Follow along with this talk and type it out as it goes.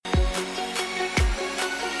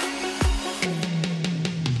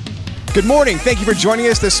Good morning. Thank you for joining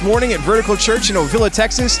us this morning at Vertical Church in Ovilla,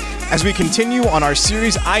 Texas, as we continue on our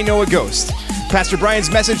series, I Know a Ghost. Pastor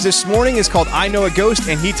Brian's message this morning is called I Know a Ghost,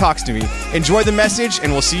 and He Talks to Me. Enjoy the message,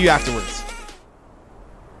 and we'll see you afterwards.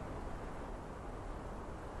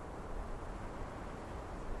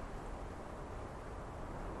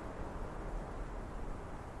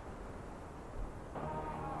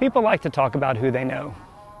 People like to talk about who they know.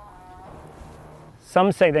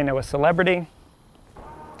 Some say they know a celebrity.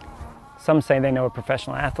 Some say they know a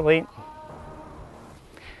professional athlete.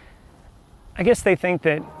 I guess they think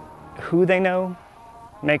that who they know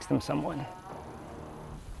makes them someone.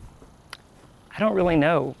 I don't really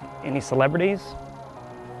know any celebrities.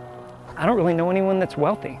 I don't really know anyone that's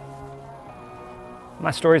wealthy.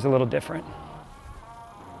 My story's a little different.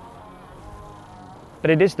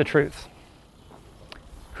 But it is the truth.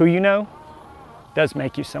 Who you know does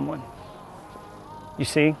make you someone. You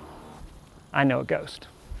see, I know a ghost.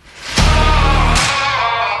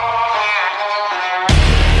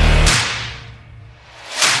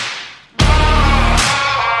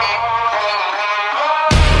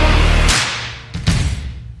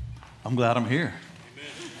 I'm glad I'm here.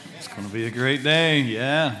 It's going to be a great day,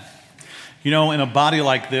 yeah. You know, in a body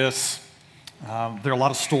like this, there are a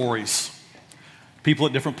lot of stories. People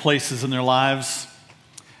at different places in their lives.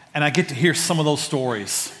 And I get to hear some of those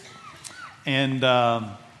stories. And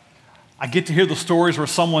I get to hear the stories where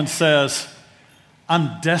someone says,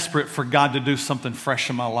 I'm desperate for God to do something fresh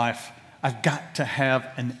in my life. I've got to have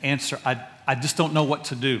an answer. I just don't know what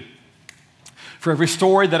to do. For every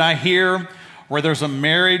story that I hear where there's a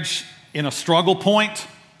marriage in a struggle point,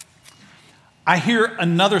 I hear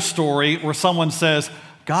another story where someone says,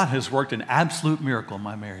 God has worked an absolute miracle in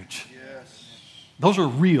my marriage. Yes. Those are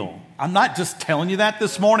real. I'm not just telling you that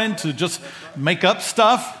this morning to just make up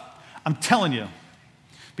stuff. I'm telling you,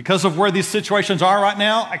 because of where these situations are right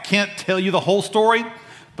now, I can't tell you the whole story,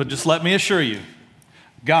 but just let me assure you,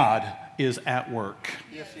 God is at work.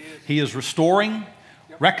 Yes, He is restoring,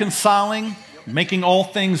 reconciling, making all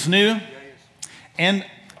things new. And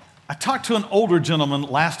I talked to an older gentleman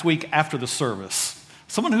last week after the service,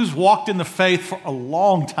 someone who's walked in the faith for a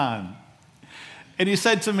long time. And he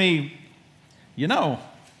said to me, you know,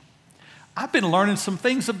 I've been learning some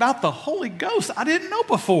things about the Holy Ghost I didn't know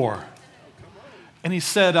before. And he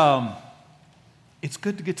said, it's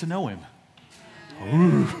good to get to know Him.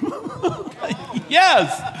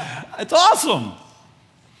 Yes, it's awesome.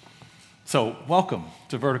 So welcome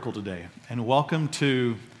to Vertical today, and welcome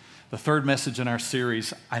to the third message in our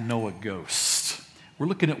series, I Know a Ghost. We're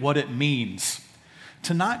looking at what it means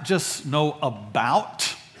to not just know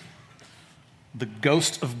about the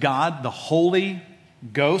ghost of God, the Holy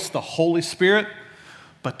Ghost, the Holy Spirit,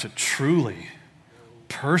 but to truly,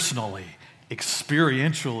 personally,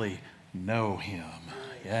 experientially know Him.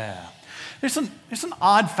 Yeah. There's an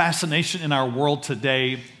odd fascination in our world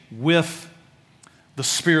today with the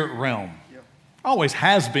spirit realm. Always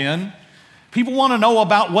has been. People want to know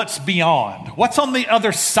about what's beyond, what's on the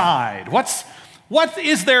other side, what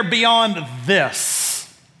is there beyond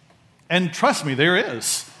this? And trust me, there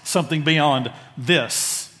is something beyond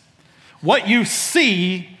this. What you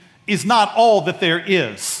see is not all that there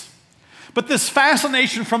is. But this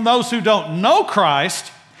fascination from those who don't know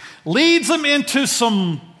Christ leads them into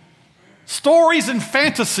some stories and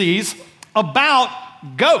fantasies about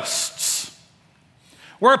ghosts,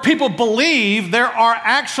 where people believe there are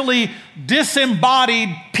actually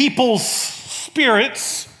disembodied people's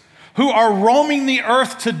spirits who are roaming the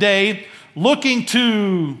earth today looking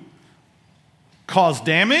to cause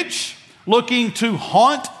damage, looking to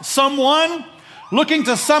haunt someone, looking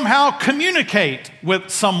to somehow communicate with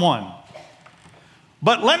someone.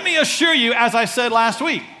 But let me assure you, as I said last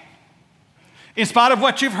week, in spite of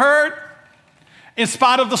what you've heard, in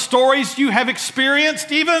spite of the stories you have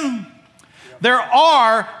experienced even, there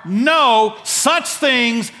are no such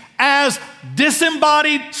things as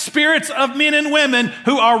disembodied spirits of men and women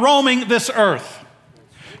who are roaming this earth.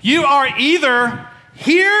 You are either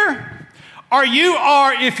here, or you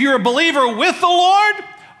are, if you're a believer with the Lord,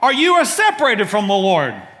 or you are separated from the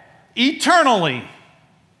Lord eternally.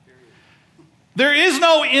 There is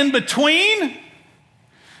no in between.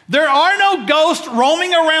 There are no ghosts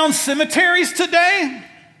roaming around cemeteries today.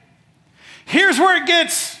 Here's where it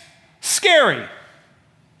gets scary.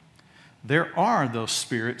 There are those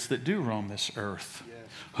spirits that do roam this earth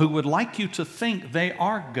who would like you to think they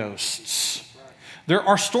are ghosts. There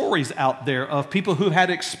are stories out there of people who had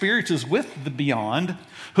experiences with the beyond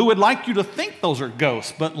who would like you to think those are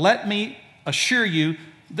ghosts. But let me assure you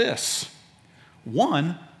this.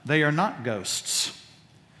 One, they are not ghosts.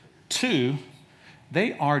 Two,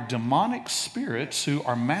 They are demonic spirits who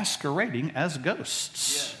are masquerading as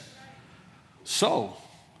ghosts. So,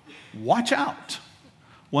 watch out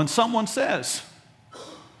when someone says,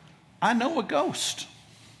 I know a ghost.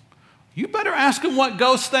 You better ask them what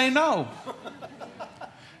ghost they know.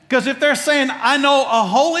 Because if they're saying, I know a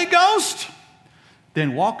Holy Ghost,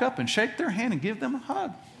 then walk up and shake their hand and give them a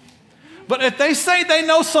hug. But if they say they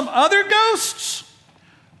know some other ghosts,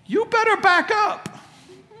 you better back up.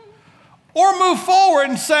 Or move forward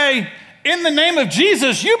and say, in the name of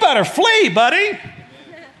Jesus, you better flee, buddy.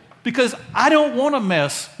 Because I don't want to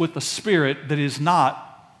mess with the spirit that is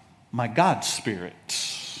not my God's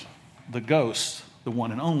spirit. The ghost, the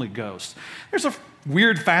one and only ghost. There's a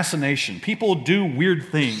weird fascination. People do weird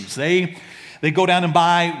things. They go down and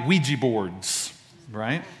buy Ouija boards,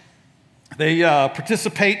 right? They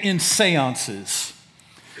participate in seances.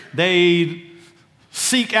 They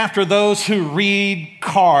seek after those who read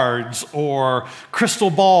cards or crystal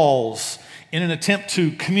balls in an attempt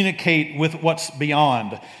to communicate with what's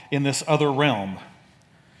beyond in this other realm.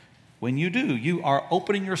 When you do, you are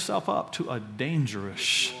opening yourself up to a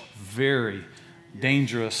dangerous, very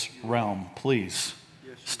dangerous realm. Please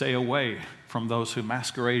stay away from those who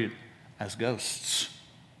masquerade as ghosts.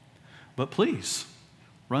 But please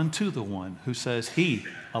run to the one who says he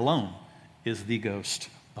alone is the ghost,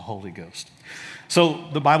 the Holy Ghost. So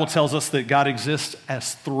the Bible tells us that God exists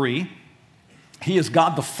as three. He is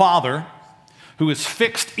God the Father, who is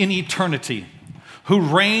fixed in eternity, who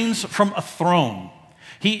reigns from a throne.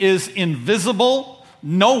 He is invisible.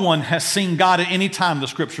 No one has seen God at any time, the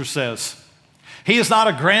scripture says. He is not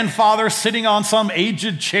a grandfather sitting on some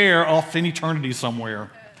aged chair off in eternity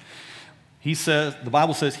somewhere. The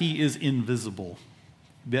Bible says he is invisible,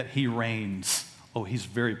 yet he reigns. Oh, he's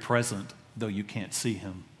very present, though you can't see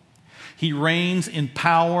him. He reigns in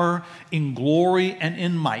power, in glory, and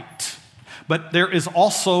in might. But there is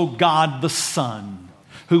also God the Son,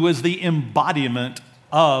 who is the embodiment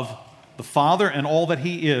of the Father and all that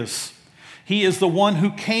he is. He is the one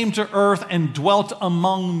who came to earth and dwelt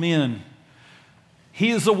among men. He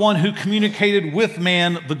is the one who communicated with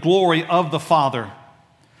man the glory of the Father.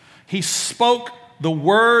 He spoke the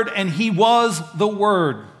word and he was the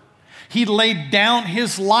word. He laid down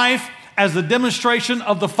his life as a demonstration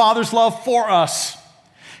of the Father's love for us.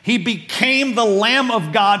 He became the Lamb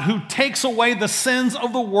of God who takes away the sins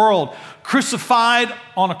of the world, crucified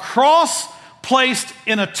on a cross, placed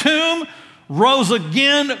in a tomb, rose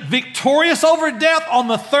again victorious over death on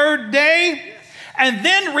the third day, and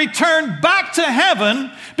then returned back to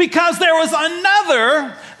heaven because there was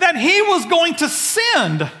another that he was going to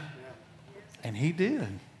send. And he did.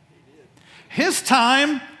 His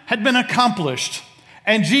time had been accomplished.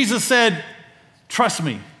 And Jesus said, trust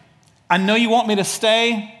me, I know you want me to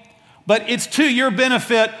stay, but it's to your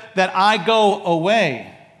benefit that I go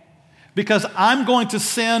away because I'm going to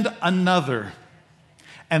send another.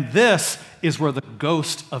 And this is where the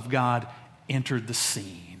ghost of God entered the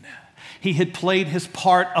scene. He had played his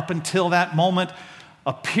part up until that moment,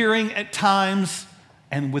 appearing at times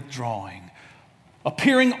and withdrawing,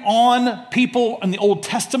 appearing on people in the Old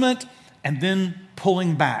Testament and then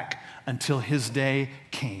pulling back until his day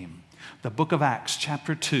came. The book of Acts,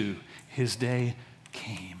 chapter 2, his day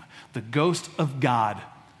came. The ghost of God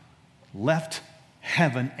left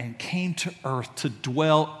heaven and came to earth to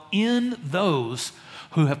dwell in those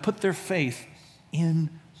who have put their faith in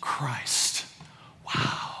Christ.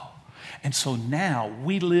 Wow. And so now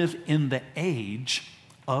we live in the age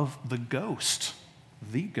of the ghost.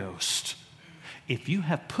 The ghost. If you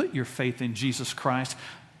have put your faith in Jesus Christ,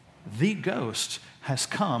 the ghost has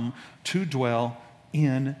come to dwell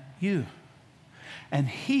in you. And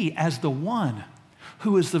he, as the one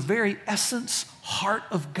who is the very essence, heart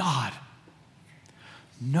of God,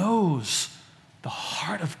 knows the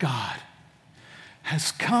heart of God,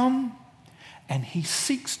 has come and he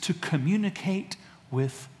seeks to communicate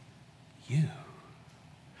with you,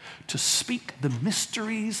 to speak the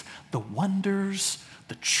mysteries, the wonders,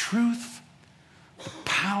 the truth, the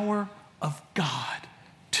power of God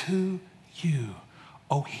to you.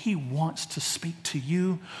 Oh, he wants to speak to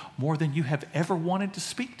you more than you have ever wanted to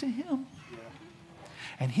speak to him.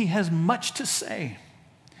 And he has much to say.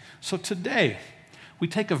 So today, we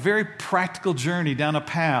take a very practical journey down a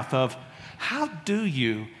path of how do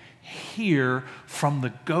you hear from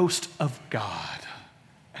the ghost of God?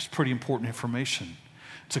 That's pretty important information.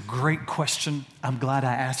 It's a great question. I'm glad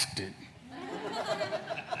I asked it.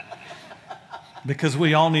 Because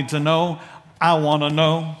we all need to know. I want to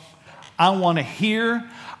know. I want to hear.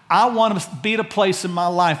 I want to be at a place in my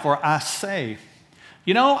life where I say,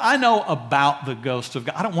 You know, I know about the ghost of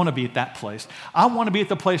God. I don't want to be at that place. I want to be at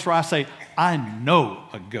the place where I say, I know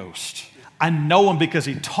a ghost. I know him because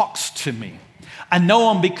he talks to me. I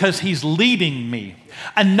know him because he's leading me.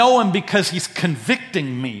 I know him because he's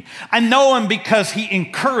convicting me. I know him because he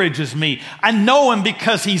encourages me. I know him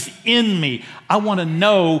because he's in me. I want to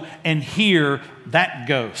know and hear that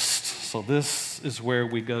ghost. So this is where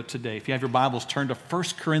we go today. If you have your Bibles, turn to 1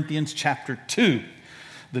 Corinthians chapter 2,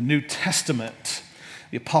 the New Testament.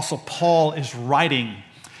 The Apostle Paul is writing,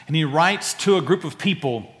 and he writes to a group of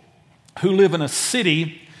people who live in a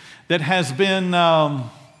city that has been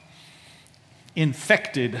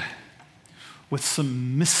infected with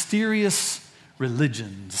some mysterious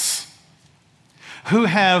religions, who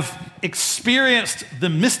have experienced the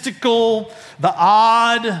mystical, the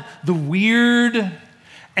odd, the weird,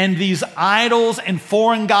 and these idols and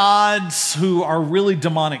foreign gods who are really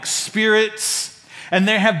demonic spirits. And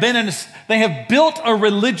they have built a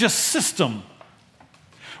religious system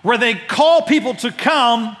where they call people to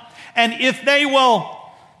come, and if they will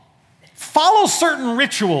follow certain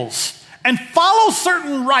rituals and follow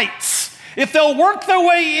certain rites, if they'll work their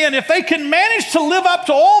way in, if they can manage to live up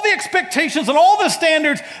to all the expectations and all the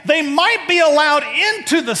standards, they might be allowed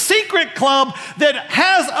into the secret club that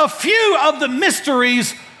has a few of the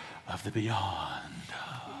mysteries of the beyond.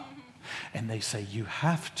 And they say, you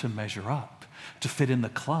have to measure up to fit in the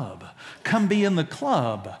club. Come be in the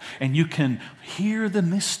club, and you can hear the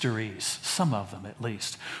mysteries, some of them at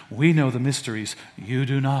least. We know the mysteries, you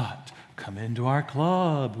do not. Come into our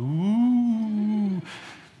club. Ooh.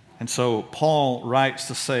 And so Paul writes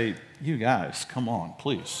to say, you guys, come on,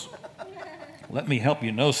 please. Let me help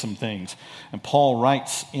you know some things. And Paul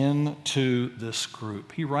writes into this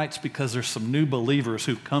group. He writes because there's some new believers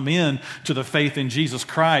who've come in to the faith in Jesus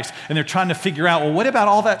Christ, and they're trying to figure out, well, what about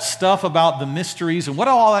all that stuff about the mysteries, and what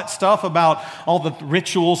about all that stuff about all the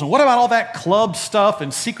rituals, and what about all that club stuff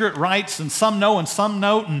and secret rites, and some know and some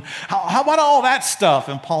don't, and how about all that stuff?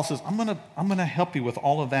 And Paul says, I'm gonna help you with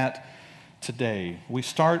all of that today. We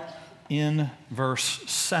start in verse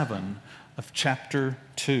 7 of chapter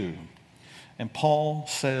 2. And Paul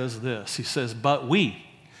says this. He says, but we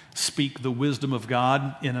speak the wisdom of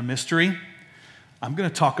God in a mystery. I'm going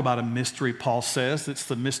to talk about a mystery, Paul says. It's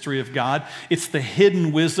the mystery of God. It's the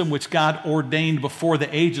hidden wisdom which God ordained before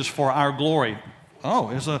the ages for our glory. Oh,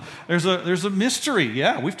 there's a mystery.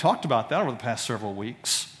 Yeah, we've talked about that over the past several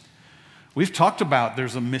weeks. We've talked about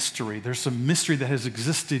there's a mystery. There's a mystery that has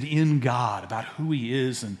existed in God about who he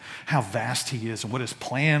is and how vast he is and what his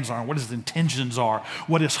plans are and what his intentions are,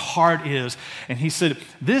 what his heart is. And he said,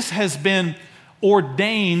 this has been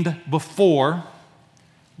ordained before.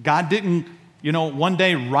 God didn't, one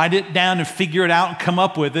day write it down and figure it out and come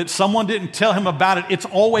up with it. Someone didn't tell him about it. It's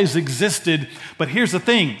always existed. But here's the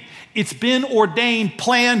thing. It's been ordained,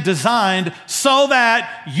 planned, designed so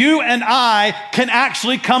that you and I can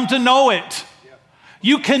actually come to know it.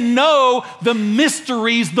 You can know the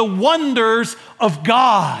mysteries, the wonders of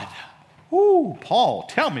God. Ooh, Paul,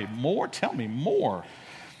 tell me more.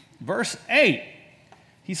 Verse 8,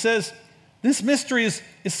 he says, this mystery is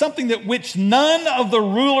something that which none of the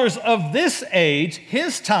rulers of this age,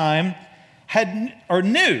 his time, had or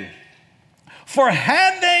knew. For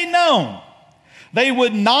had they known, they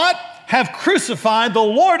would not have crucified the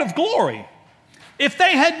Lord of glory. If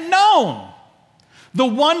they had known the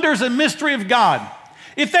wonders and mystery of God,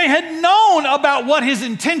 if they had known about what his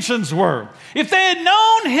intentions were, if they had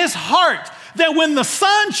known his heart, that when the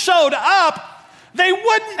Son showed up, they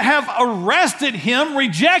wouldn't have arrested him,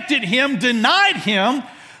 rejected him, denied him.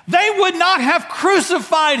 They would not have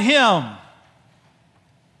crucified him.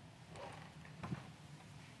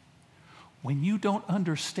 When you don't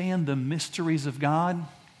understand the mysteries of God,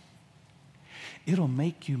 it'll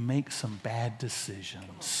make you make some bad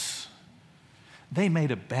decisions. They made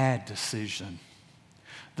a bad decision.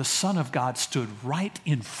 The Son of God stood right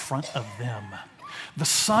in front of them. The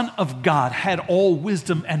Son of God had all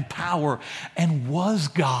wisdom and power and was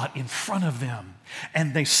God in front of them.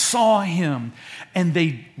 And they saw him and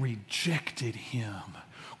they rejected him.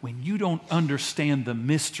 When you don't understand the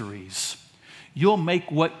mysteries, you'll make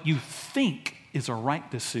what you think is a right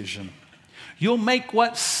decision. You'll make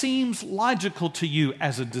what seems logical to you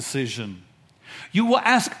as a decision. You will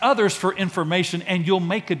ask others for information and you'll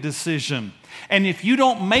make a decision. And if you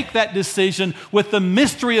don't make that decision with the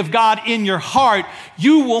mystery of God in your heart,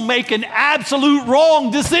 you will make an absolute wrong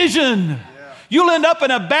decision. Yeah. You'll end up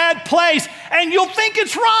in a bad place and you'll think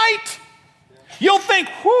it's right. You'll think,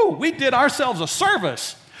 we did ourselves a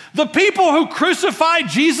service. The people who crucified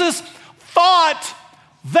Jesus thought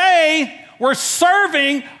they were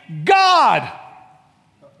serving God.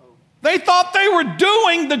 They thought they were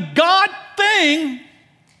doing the God thing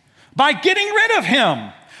by getting rid of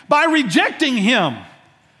him, by rejecting him.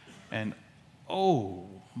 And oh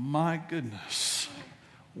my goodness,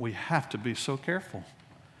 we have to be so careful.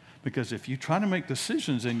 Because if you try to make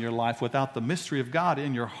decisions in your life without the mystery of God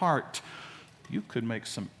in your heart, you could make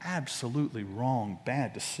some absolutely wrong,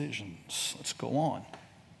 bad decisions. Let's go on.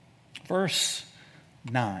 Verse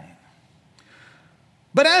 9.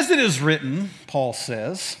 But as it is written, Paul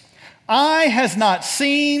says, eye has not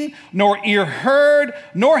seen, nor ear heard,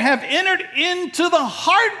 nor have entered into the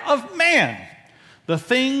heart of man the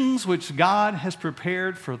things which God has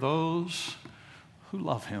prepared for those who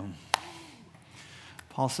love him.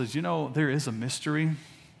 Paul says, there is a mystery.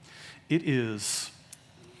 It is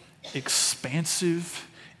expansive.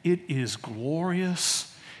 It is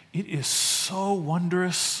glorious. It is so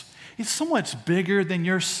wondrous. It's so much bigger than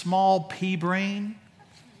your small pea brain.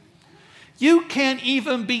 You can't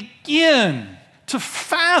even begin to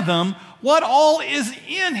fathom what all is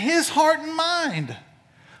in his heart and mind.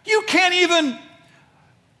 You couldn't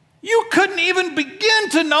even begin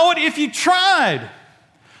to know it if you tried.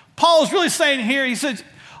 Paul is really saying here, he says,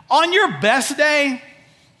 on your best day,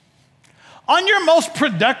 on your most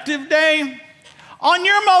productive day, on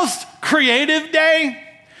your most creative day,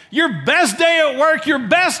 your best day at work, your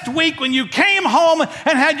best week, when you came home and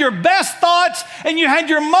had your best thoughts and you had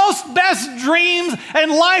your most best dreams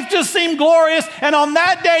and life just seemed glorious, and on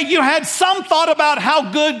that day you had some thought about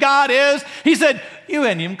how good God is, he said, you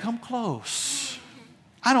hadn't even come close.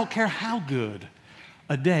 I don't care how good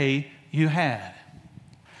a day you had.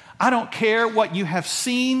 I don't care what you have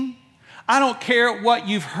seen. I don't care what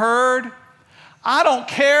you've heard. I don't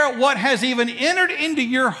care what has even entered into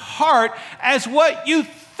your heart as what you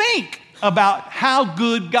think about how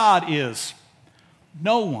good God is.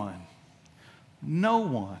 No one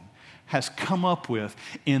has come up with,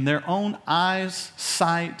 in their own eyes,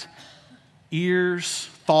 sight, ears,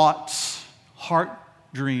 thoughts, heart,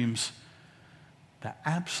 dreams, the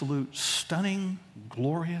absolute stunning,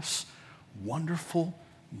 glorious, wonderful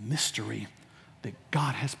mystery that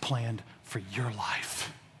God has planned for your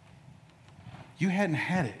life. You hadn't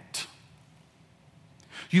had it.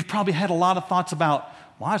 You've probably had a lot of thoughts about,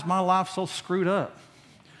 why is my life so screwed up?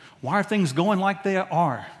 Why are things going like they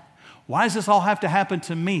are? Why does this all have to happen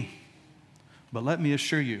to me? But let me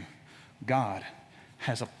assure you, God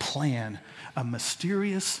has a plan, a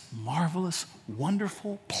mysterious, marvelous,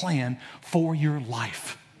 wonderful plan for your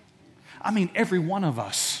life. I mean, every one of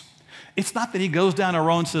us. It's not that he goes down a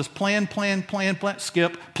row and says, plan,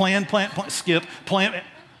 skip, plan, skip, plan.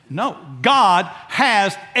 No, God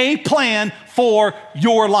has a plan for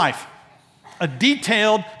your life. A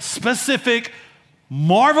detailed, specific,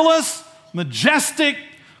 marvelous, majestic,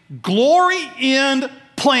 glory-end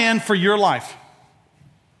plan for your life.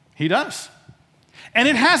 He does. And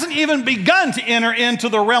it hasn't even begun to enter into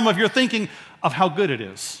the realm of your thinking of how good it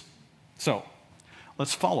is. So,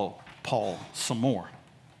 let's follow Paul some more.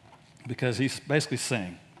 Because he's basically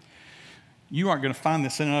saying, you aren't going to find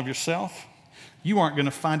this in and of yourself. You aren't going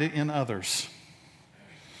to find it in others.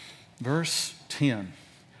 Verse 10,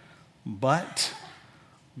 but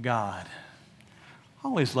God. I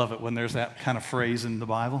always love it when there's that kind of phrase in the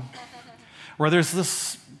Bible, where there's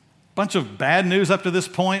this bunch of bad news up to this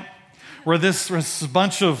point, where there's this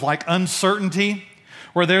bunch of uncertainty,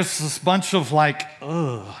 where there's this bunch of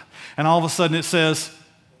ugh, and all of a sudden it says,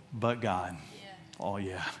 but God. Yeah. Oh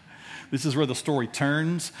yeah. This is where the story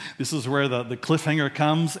turns. This is where the cliffhanger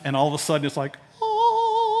comes, and all of a sudden it's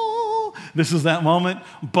oh, this is that moment.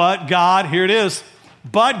 But God, here it is.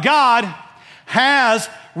 But God has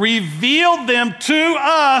revealed them to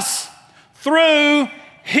us through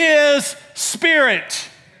his Spirit,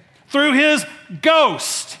 through his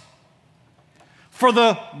ghost. For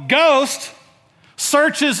the ghost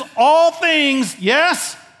searches all things,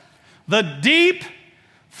 yes, the deep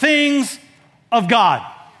things of God.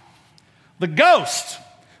 The ghost,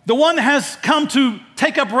 the one that has come to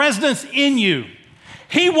take up residence in you,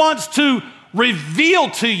 he wants to reveal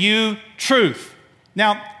to you truth.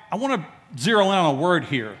 Now, I want to zero in on a word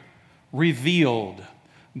here, revealed.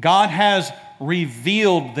 God has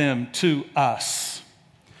revealed them to us.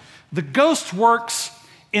 The ghost works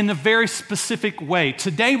in a very specific way.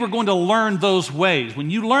 Today we're going to learn those ways. When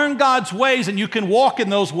you learn God's ways and you can walk in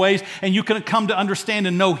those ways and you can come to understand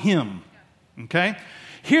and know him, okay?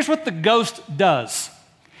 Here's what the ghost does.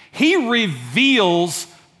 He reveals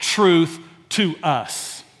truth to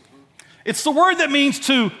us. It's the word that means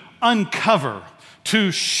to uncover,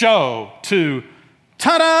 to show, to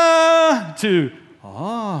ta-da, to,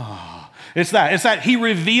 oh. It's that he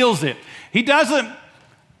reveals it. He doesn't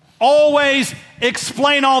always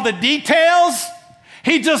explain all the details.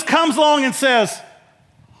 He just comes along and says,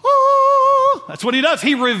 oh, that's what he does.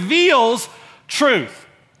 He reveals truth.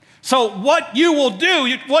 So what you will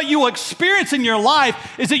do, what you will experience in your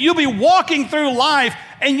life is that you'll be walking through life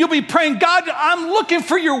and you'll be praying, God, I'm looking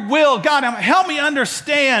for your will. God, help me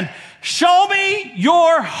understand. Show me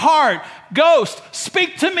your heart. Ghost,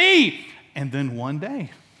 speak to me. And then one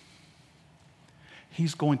day,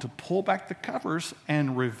 he's going to pull back the covers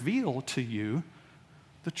and reveal to you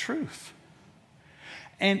the truth.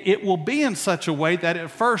 And it will be in such a way that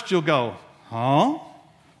at first you'll go, huh?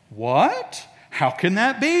 What? How can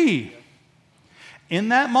that be? In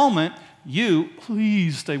that moment,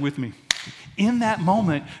 please stay with me. In that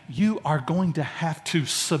moment, you are going to have to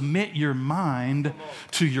submit your mind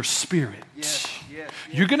to your spirit.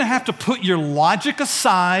 You're going to have to put your logic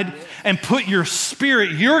aside and put your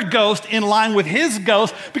spirit, your ghost, in line with his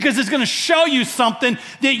ghost, because it's going to show you something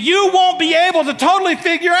that you won't be able to totally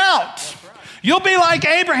figure out. You'll be like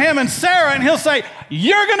Abraham and Sarah, and he'll say,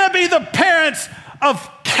 you're going to be the parents of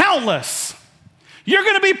countless. You're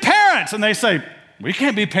going to be parents. And they say, we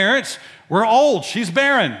can't be parents. We're old. She's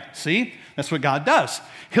barren. See? That's what God does.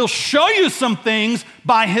 He'll show you some things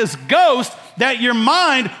by his ghost that your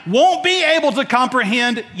mind won't be able to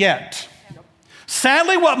comprehend yet.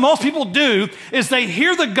 Sadly, what most people do is they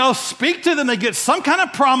hear the ghost speak to them. They get some kind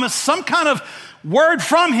of promise, some kind of word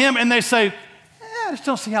from him, and they say, I just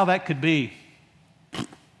don't see how that could be.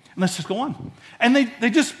 And let's just go on. And they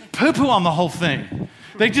just poo-poo on the whole thing.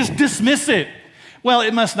 They just dismiss it. Well,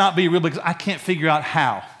 it must not be real because I can't figure out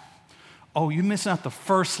how. Oh, you're missing out the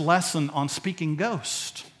first lesson on speaking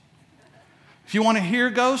ghost. If you want to hear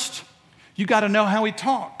ghost, you got to know how he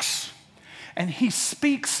talks. And he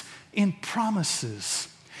speaks in promises.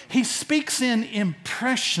 He speaks in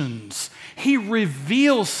impressions. He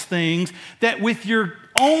reveals things that with your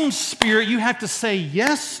own spirit you have to say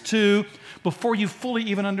yes to before you fully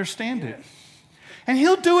even understand it. And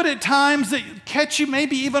he'll do it at times that catch you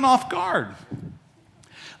maybe even off guard.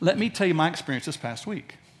 Let me tell you my experience this past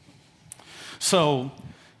week. So,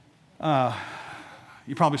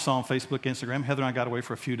 you probably saw on Facebook, Instagram, Heather and I got away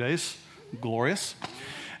for a few days. Glorious.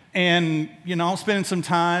 And, I'm spending some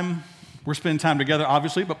time. We're spending time together,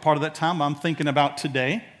 obviously, but part of that time I'm thinking about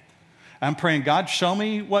today. I'm praying, God, show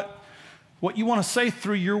me what you want to say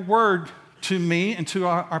through your word to me and to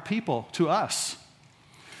our people, to us.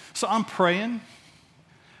 So I'm praying.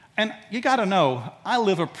 And you got to know, I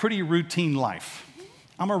live a pretty routine life.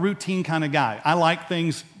 I'm a routine kind of guy. I like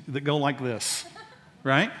things that go like this,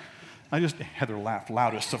 right? Heather laughed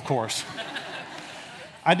loudest, of course.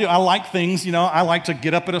 I do. I like things, I like to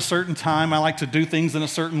get up at a certain time. I like to do things in a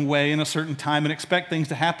certain way, in a certain time, and expect things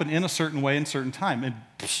to happen in a certain way, in a certain time. And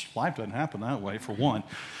life doesn't happen that way, for one.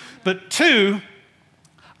 But two,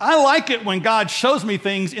 I like it when God shows me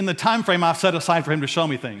things in the time frame I've set aside for him to show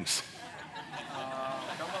me things.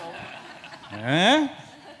 Right?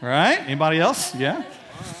 Anybody else? Yeah?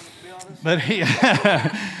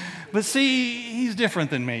 But see, he's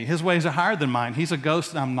different than me. His ways are higher than mine. He's a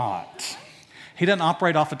ghost and I'm not. He doesn't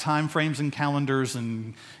operate off of time frames and calendars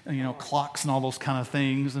and clocks and all those kind of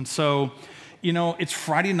things. And so, it's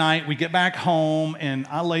Friday night. We get back home and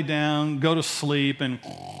I lay down, go to sleep, and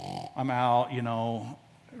I'm out,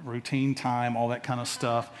 routine time, all that kind of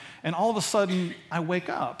stuff. And all of a sudden, I wake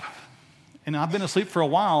up. And I've been asleep for a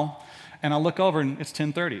while, and I look over and it's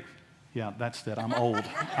 10:30. Yeah, that's it. I'm old.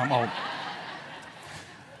 I'm old.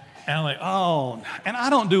 And I'm like, oh. And I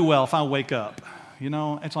don't do well if I wake up.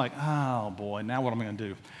 It's like, oh, boy, now what am I going to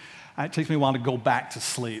do? It takes me a while to go back to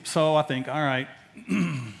sleep. So I think, all right,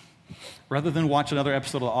 rather than watch another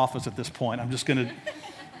episode of The Office at this point, I'm just going to,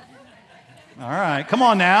 all right, come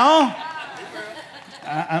on now.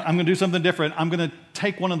 I'm going to do something different. I'm going to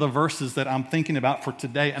take one of the verses that I'm thinking about for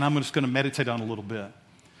today, and I'm just going to meditate on it a little bit.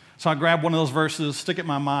 So I grab one of those verses, stick it in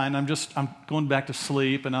my mind. I'm going back to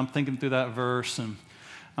sleep, and I'm thinking through that verse, and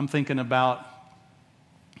I'm thinking about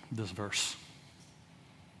this verse.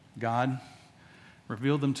 God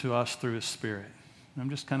revealed them to us through his Spirit. And I'm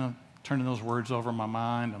just kind of turning those words over in my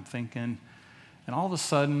mind. I'm thinking, and all of a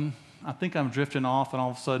sudden, I think I'm drifting off, and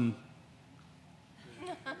all of a sudden,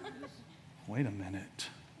 wait a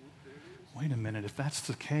minute, if that's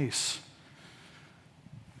the case.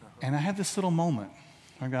 And I had this little moment.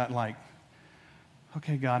 I got like,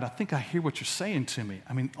 okay, God, I think I hear what you're saying to me.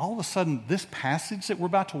 I mean, all of a sudden, this passage that we're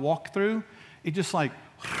about to walk through, it just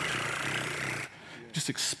just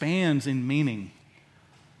expands in meaning.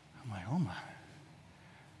 I'm like, oh my.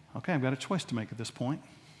 Okay, I've got a choice to make at this point.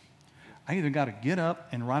 I either got to get up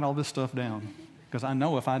and write all this stuff down, because I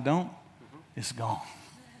know if I don't, it's gone.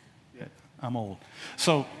 I'm old.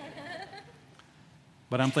 So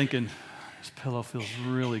But I'm thinking, this pillow feels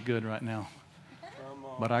really good right now.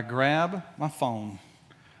 But I grab my phone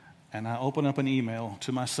and I open up an email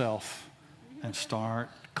to myself and start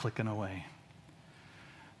clicking away.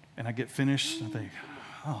 And I get finished and I think,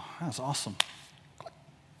 oh, that's awesome.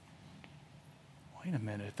 Wait a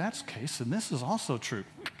minute, if that's the case, then this is also true.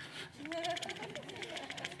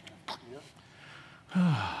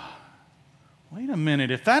 Wait a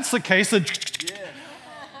minute, if that's the case, then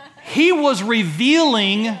he was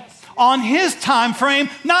revealing on his time frame,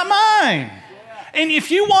 not mine. And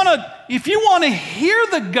if you want to hear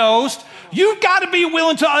the ghost, you've got to be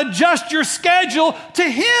willing to adjust your schedule to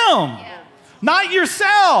him, not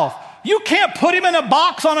yourself. You can't put him in a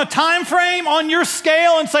box on a time frame on your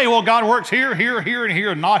scale and say, well, God works here, here, here, and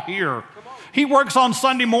here, not here. He works on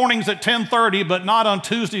Sunday mornings at 10:30, but not on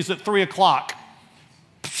Tuesdays at 3 o'clock.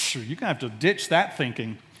 You're going to have to ditch that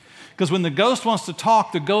thinking. Because when the ghost wants to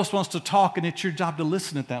talk, the ghost wants to talk, and it's your job to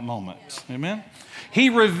listen at that moment. Amen? He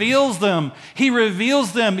reveals them. He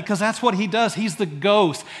reveals them because that's what he does. He's the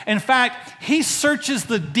ghost. In fact, he searches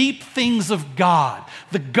the deep things of God.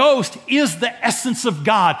 The ghost is the essence of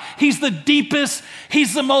God. He's the deepest,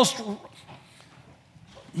 he's the most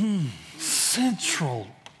central,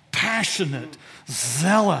 passionate,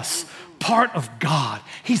 zealous part of God.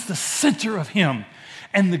 He's the center of him.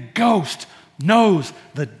 And the ghost knows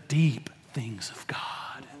the deep things of God.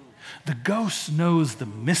 The ghost knows the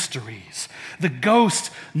mysteries. The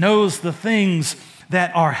ghost knows the things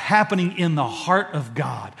that are happening in the heart of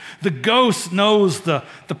God. The ghost knows the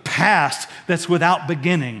past that's without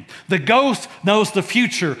beginning. The ghost knows the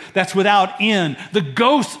future that's without end. The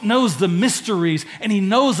ghost knows the mysteries, and he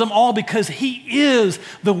knows them all because he is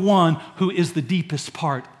the one who is the deepest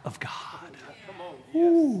part of God.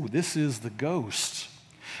 Ooh, this is the ghost.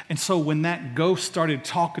 And so when that ghost started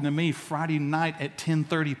talking to me Friday night at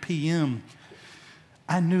 10:30 p.m.,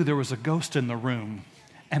 I knew there was a ghost in the room,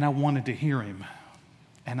 and I wanted to hear him.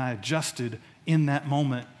 And I adjusted in that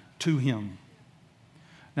moment to him.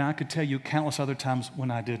 Now, I could tell you countless other times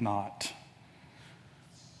when I did not,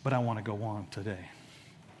 but I want to go on today.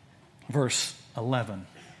 Verse 11.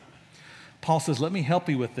 Paul says, let me help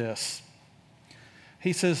you with this.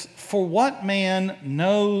 He says, for what man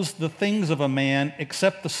knows the things of a man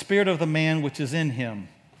except the spirit of the man which is in him?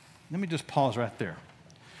 Let me just pause right there.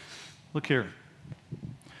 Look here.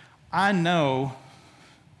 I know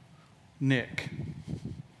Nick.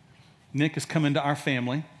 Nick has come into our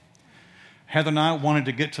family. Heather and I wanted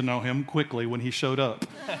to get to know him quickly when he showed up.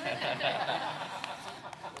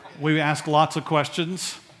 We asked lots of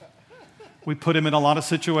questions. We put him in a lot of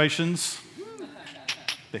situations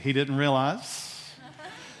that he didn't realize.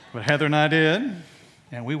 But Heather and I did,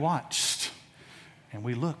 and we watched, and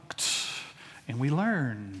we looked, and we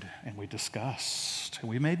learned, and we discussed, and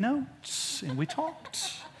we made notes, and we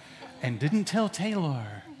talked, and didn't tell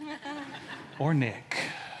Taylor or Nick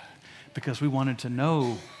because we wanted to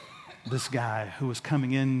know this guy who was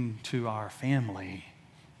coming into our family,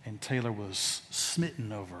 and Taylor was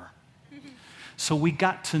smitten over. So we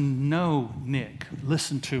got to know Nick,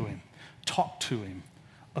 listened to him, talked to him,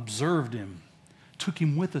 observed him, took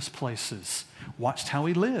him with us places, watched how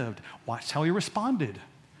he lived, watched how he responded.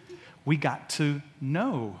 We got to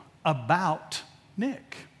know about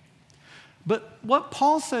Nick. But what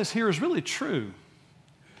Paul says here is really true.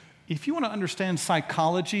 If you want to understand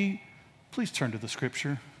psychology, please turn to the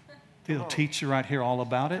scripture. It'll teach you right here all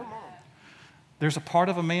about it. There's a part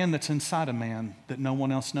of a man that's inside a man that no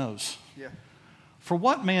one else knows. Yeah. For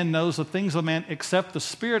what man knows the things of man except the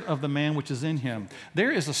spirit of the man which is in him?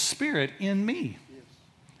 There is a spirit in me.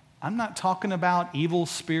 I'm not talking about evil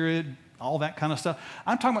spirit, all that kind of stuff.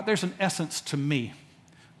 I'm talking about there's an essence to me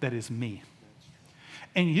that is me.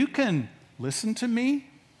 And you can listen to me.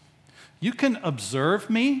 You can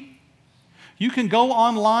observe me. You can go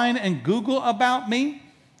online and Google about me.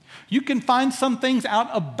 You can find some things out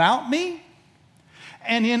about me.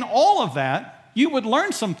 And in all of that, you would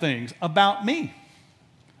learn some things about me.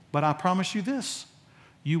 But I promise you this,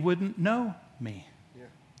 you wouldn't know me. Yeah.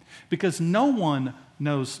 Because no one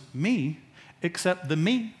knows me except the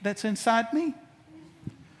me that's inside me.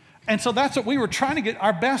 And so that's what we were trying to get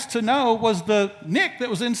our best to know was the Nick that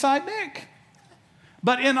was inside Nick.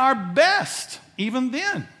 But in our best, even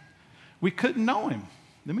then, we couldn't know him.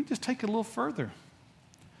 Let me just take it a little further.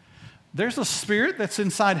 There's a spirit that's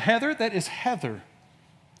inside Heather that is Heather.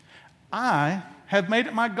 I have made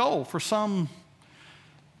it my goal for some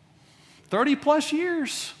 30 plus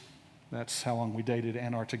years, that's how long we dated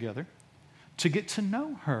and are together, to get to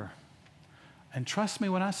know her. And trust me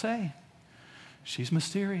when I say, she's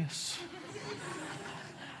mysterious.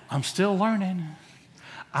 I'm still learning.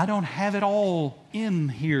 I don't have it all in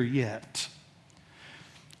here yet.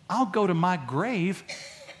 I'll go to my grave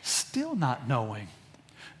still not knowing,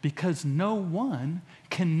 because no one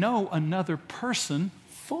can know another person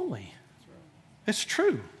fully. It's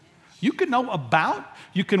true. You can know about,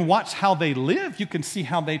 you can watch how they live, you can see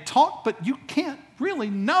how they talk, but you can't really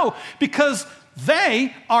know because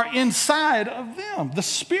they are inside of them. The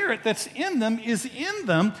spirit that's in them is in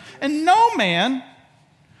them, and no man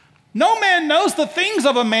knows the things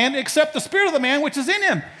of a man except the spirit of the man which is in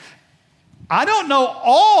him. I don't know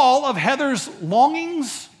all of Heather's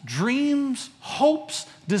longings, dreams, hopes,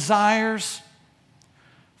 desires,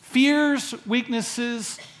 fears,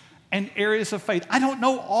 weaknesses, and areas of faith. I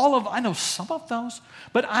know some of those,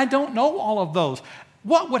 but I don't know all of those.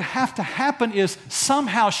 What would have to happen is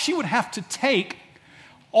somehow she would have to take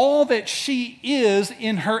all that she is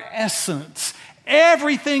in her essence,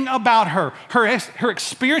 everything about her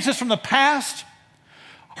experiences from the past,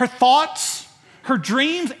 her thoughts, her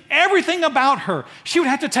dreams, everything about her. She would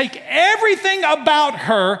have to take everything about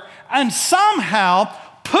her and somehow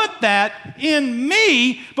put that in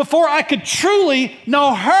me before I could truly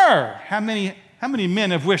know her. How many men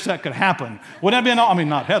have wished that could happen? Would that be,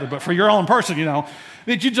 not Heather, but for your own person,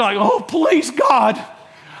 that you'd just like, oh, please, God,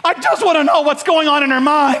 I just want to know what's going on in her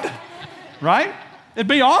mind, right? It'd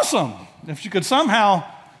be awesome if you could somehow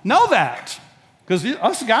know that, because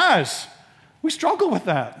us guys, we struggle with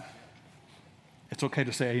that. It's okay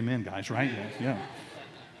to say amen, guys, right? Yeah.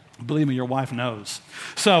 Believe me, your wife knows.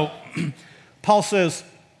 So Paul says,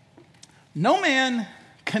 no man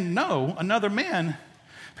can know another man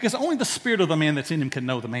because only the spirit of the man that's in him can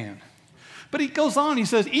know the man. But he goes on, he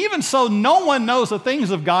says, even so, no one knows the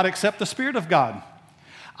things of God except the Spirit of God.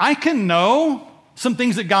 I can know some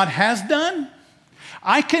things that God has done.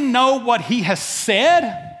 I can know what he has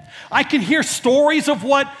said. I can hear stories of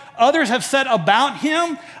what others have said about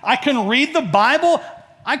him. I can read the Bible.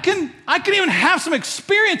 I can even have some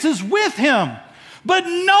experiences with him. But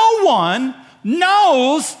no one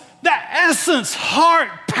knows the essence, heart,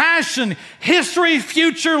 passion, history,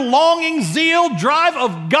 future, longing, zeal, drive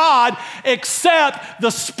of God except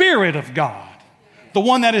the Spirit of God, the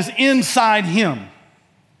one that is inside him.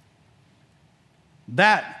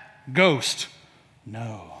 That ghost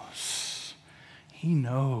knows. He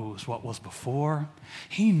knows what was before.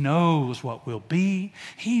 He knows what will be.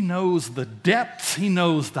 He knows the depths. He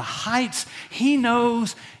knows the heights. He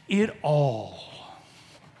knows it all.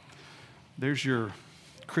 There's your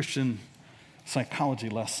Christian psychology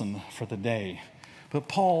lesson for the day. But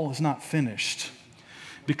Paul is not finished,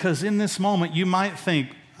 because in this moment you might think,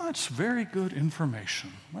 that's very good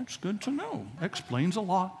information. That's good to know. Explains a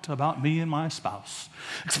lot about me and my spouse.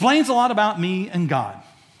 Explains a lot about me and God.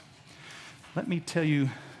 Let me tell you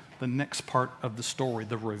the next part of the story,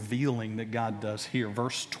 the revealing that God does here.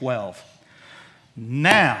 Verse 12.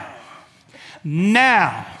 Now,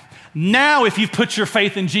 if you've put your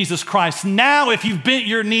faith in Jesus Christ, now if you've bent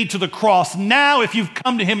your knee to the cross, now if you've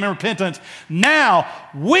come to him in repentance, now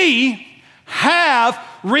we have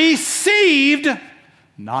received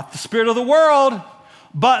not the spirit of the world,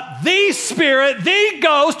 but the Spirit, the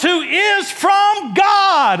Ghost, who is from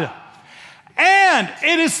God. And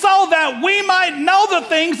it is so that we might know the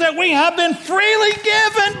things that we have been freely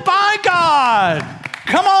given by God.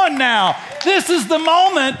 Come on now. This is the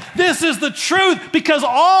moment. This is the truth, because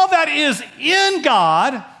all that is in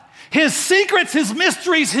God, his secrets, his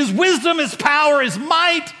mysteries, his wisdom, his power, his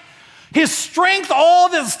might, his strength, all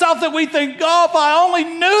this stuff that we think, oh, if I only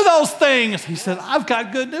knew those things. He said, I've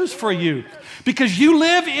got good news for you, because you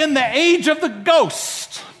live in the age of the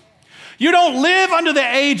ghost. You don't live under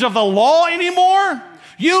the age of the law anymore.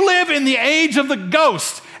 You live in the age of the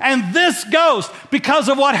ghost. And this ghost, because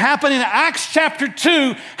of what happened in Acts chapter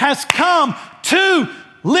 2, has come to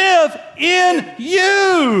live in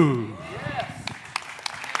you.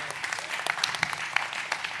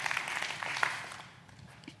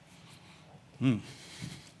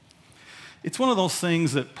 It's one of those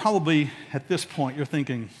things that probably at this point you're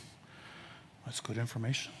thinking, that's good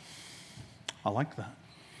information. I like that.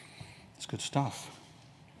 It's good stuff.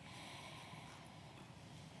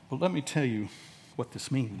 But let me tell you what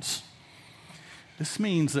this means. This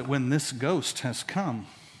means that when this ghost has come,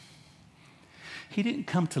 he didn't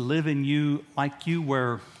come to live in you like you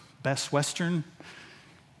were Best Western,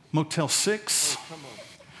 Motel 6,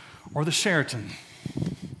 or the Sheraton.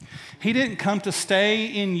 He didn't come to stay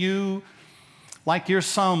in you like you're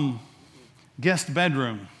some guest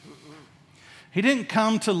bedroom. He didn't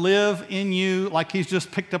come to live in you like he's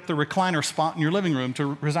just picked up the recliner spot in your living room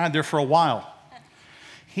to reside there for a while.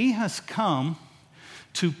 He has come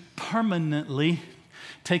to permanently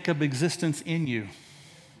take up existence in you.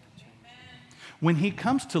 When he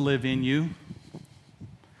comes to live in you,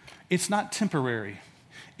 it's not temporary,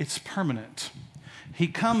 it's permanent. He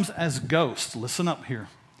comes as ghost. Listen up here.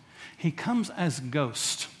 He comes as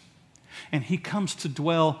ghost, and he comes to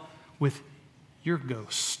dwell with your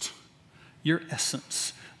ghost, your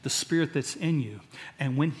essence, the spirit that's in you.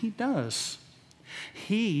 And when he does,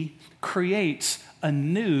 he creates a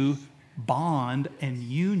new bond and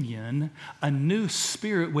union, a new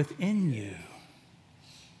spirit within you.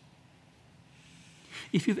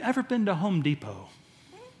 If you've ever been to Home Depot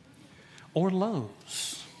or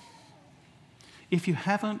Lowe's, if you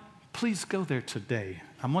haven't, please go there today.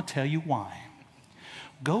 I'm going to tell you why.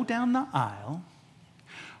 Go down the aisle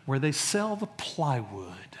where they sell the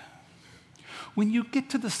plywood. When you get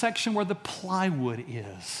to the section where the plywood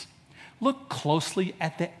is, look closely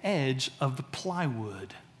at the edge of the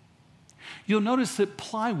plywood. You'll notice that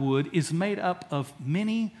plywood is made up of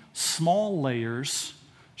many small layers,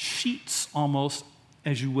 sheets almost,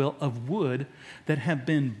 as you will, of wood that have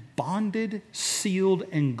been bonded, sealed,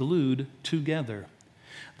 and glued together.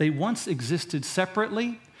 They once existed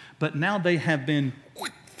separately, but now they have been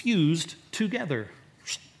fused together.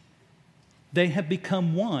 They have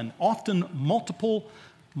become one, often multiple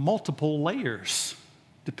layers,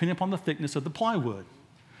 depending upon the thickness of the plywood.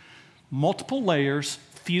 Multiple layers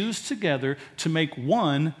fused together to make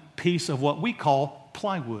one piece of what we call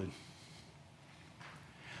plywood.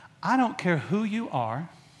 I don't care who you are.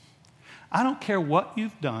 I don't care what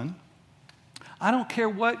you've done. I don't care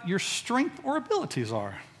what your strength or abilities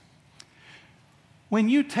are. When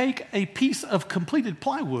you take a piece of completed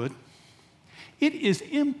plywood, it is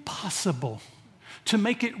impossible to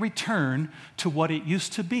make it return to what it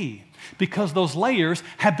used to be because those layers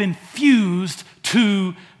have been fused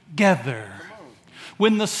together.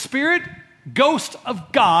 When the Spirit ghost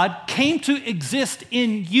of God came to exist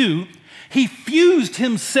in you, he fused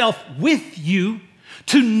himself with you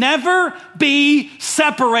to never be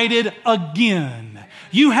separated again.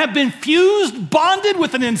 You have been fused, bonded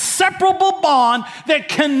with an inseparable bond that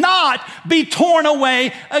cannot be torn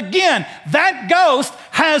away again. That ghost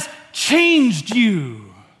has changed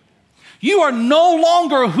you. You are no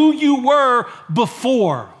longer who you were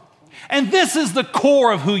before. And this is the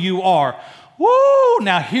core of who you are. Woo!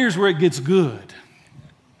 Now here's where it gets good.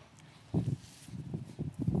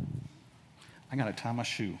 I got to tie my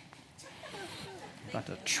shoe. About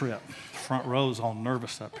to trip. Front row's all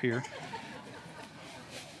nervous up here.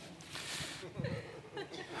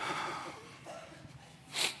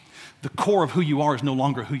 The core of who you are is no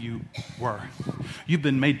longer who you were. You've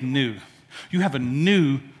been made new. You have a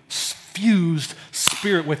new fused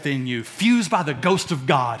spirit within you, fused by the ghost of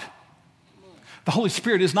God. The Holy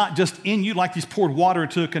Spirit is not just in you like he's poured water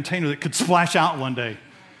into a container that could splash out one day.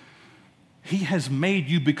 He has made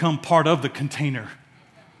you become part of the container.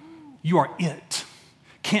 You are it.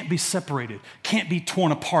 Can't be separated. Can't be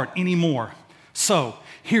torn apart anymore. So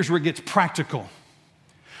here's where it gets practical.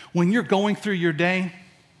 When you're going through your day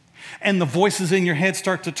and the voices in your head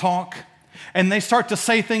start to talk and they start to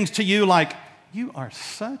say things to you like, you are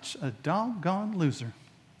such a doggone loser.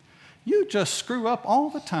 You just screw up all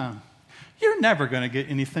the time. You're never going to get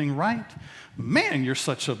anything right. Man, you're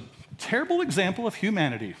such a terrible example of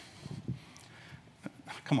humanity.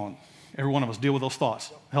 Come on, every one of us deal with those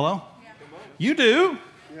thoughts. Hello? Yeah. You do.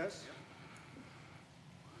 Yes.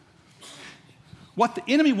 What the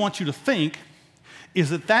enemy wants you to think is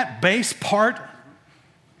that that base part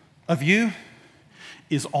of you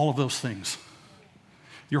is all of those things.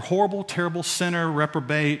 You're horrible, terrible, sinner,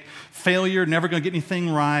 reprobate, failure, never going to get anything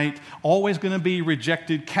right, always going to be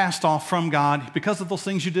rejected, cast off from God because of those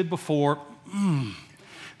things you did before.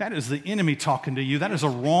 That is the enemy talking to you. That is a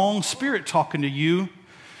wrong spirit talking to you.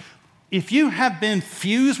 If you have been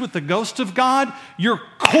fused with the ghost of God, your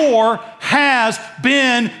core has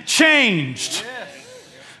been changed.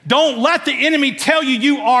 Don't let the enemy tell you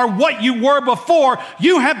you are what you were before.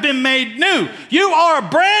 You have been made new. You are a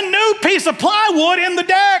brand new piece of plywood in the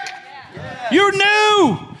deck. You're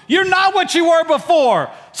new. You're not what you were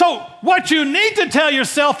before. So what you need to tell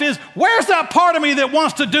yourself is, where's that part of me that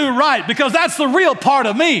wants to do right? Because that's the real part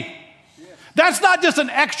of me. That's not just an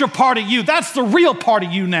extra part of you. That's the real part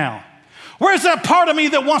of you now. Where's that part of me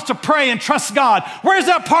that wants to pray and trust God? Where's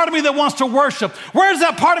that part of me that wants to worship? Where's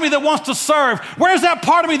that part of me that wants to serve? Where's that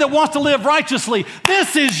part of me that wants to live righteously?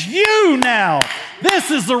 This is you now. This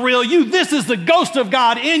is the real you. This is the ghost of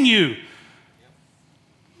God in you.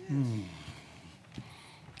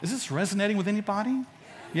 Is this resonating with anybody?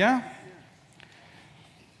 Yeah?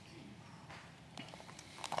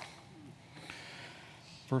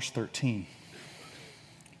 Verse 13.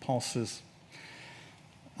 Paul says,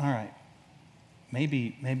 all right.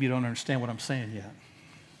 maybe you don't understand what I'm saying yet.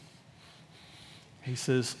 He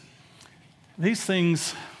says, these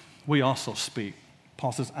things we also speak.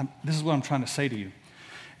 Paul says, this is what I'm trying to say to you.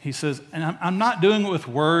 He says, and I'm not doing it with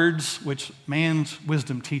words which man's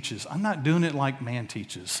wisdom teaches. I'm not doing it like man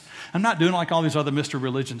teaches. I'm not doing it like all these other Mr.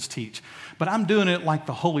 Religions teach. But I'm doing it like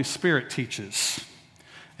the Holy Spirit teaches.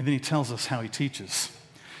 And then he tells us how he teaches.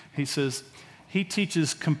 He says, he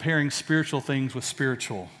teaches comparing spiritual things with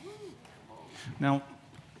spiritual. Now,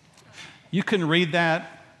 you can read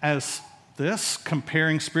that as this,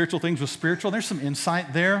 comparing spiritual things with spiritual. There's some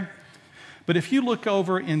insight there. But if you look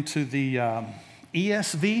over into the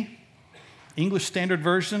ESV, English Standard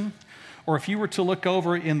Version, or if you were to look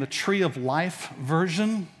over in the Tree of Life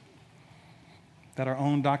version that our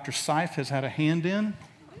own Dr. Seif has had a hand in,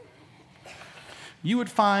 you would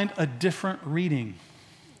find a different reading.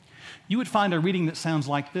 You would find a reading that sounds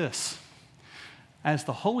like this. As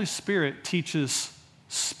the Holy Spirit teaches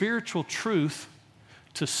spiritual truth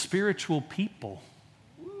to spiritual people.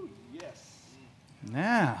 Yes.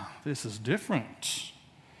 Now, this is different.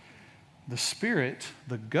 The Spirit,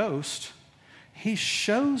 the ghost, he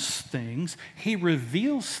shows things, he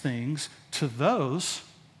reveals things to those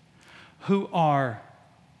who are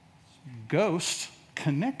ghost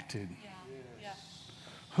connected,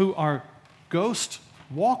 who are ghost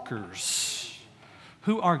walkers,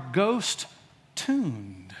 who are ghost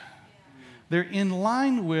tuned. They're in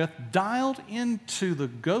line with, dialed into the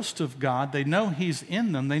ghost of God. They know he's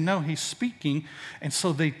in them. They know he's speaking. And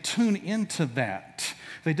so they tune into that.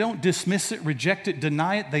 They don't dismiss it, reject it,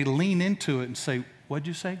 deny it. They lean into it and say, what'd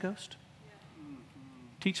you say, ghost? Yeah.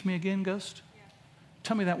 Teach me again, ghost. Yeah.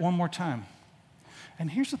 Tell me that one more time.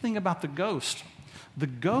 And here's the thing about the ghost. The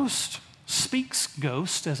ghost speaks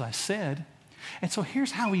ghost, as I said. And so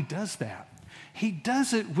here's how he does that. He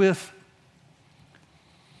does it with...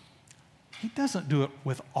 He doesn't do it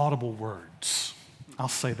with audible words. I'll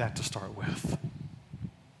say that to start with.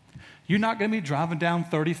 You're not going to be driving down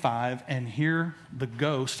 35 and hear the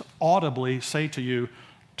ghost audibly say to you,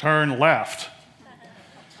 turn left.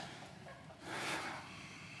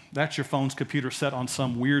 That's your phone's computer set on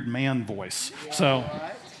some weird man voice. So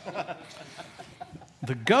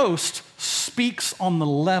the ghost speaks on the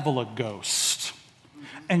level of ghost.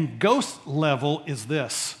 And ghost level is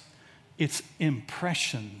this. It's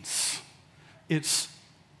impressions. It's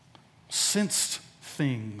sensed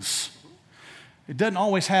things. It doesn't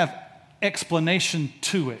always have explanation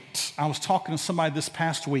to it. I was talking to somebody this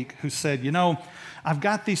past week who said, I've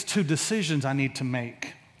got these two decisions I need to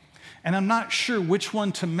make, and I'm not sure which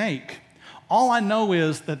one to make. All I know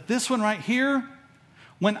is that this one right here,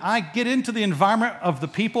 when I get into the environment of the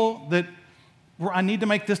people where I need to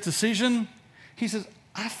make this decision, he says,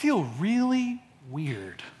 I feel really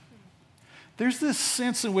weird. There's this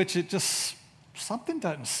sense in which something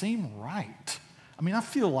doesn't seem right. I mean, I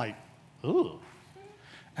feel like, ugh.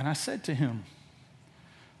 And I said to him,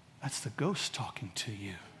 that's the ghost talking to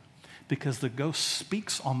you. Because the ghost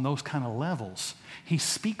speaks on those kind of levels. He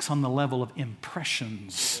speaks on the level of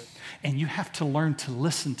impressions. And you have to learn to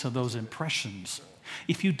listen to those impressions.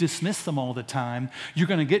 If you dismiss them all the time, you're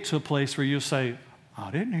going to get to a place where you'll say, I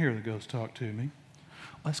didn't hear the ghost talk to me.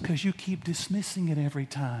 Well, that's because you keep dismissing it every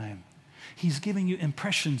time. He's giving you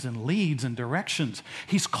impressions and leads and directions.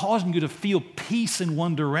 He's causing you to feel peace in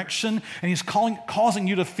one direction, and he's causing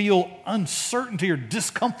you to feel uncertainty or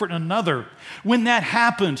discomfort in another. When that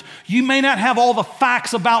happens, you may not have all the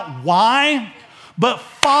facts about why, but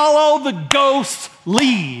follow the ghost's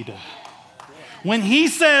lead. When he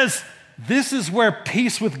says, this is where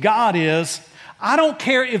peace with God is, I don't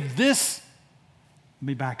care if this, let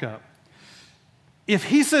me back up. If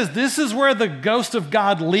he says this is where the ghost of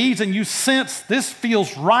God leads and you sense this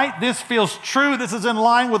feels right, this feels true, this is in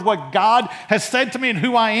line with what God has said to me and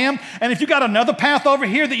who I am, and if you got another path over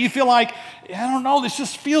here that you feel like, I don't know, this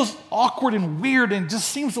just feels awkward and weird and just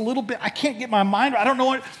seems a little bit, I can't get my mind, I don't know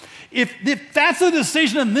what, if that's a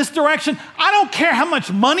decision in this direction, I don't care how much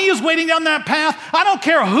money is waiting down that path, I don't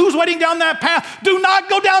care who's waiting down that path, do not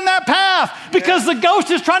go down that path because the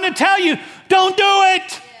ghost is trying to tell you, don't do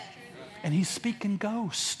it. And he's speaking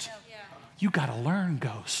ghost. You got to learn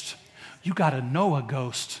ghost. You got to know a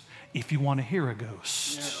ghost if you want to hear a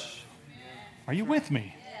ghost. Are you with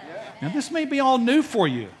me? Now, this may be all new for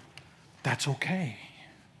you. That's okay.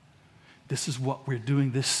 This is what we're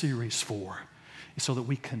doing this series for, so that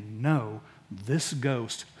we can know this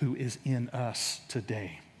ghost who is in us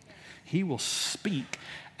today. He will speak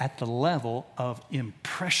at the level of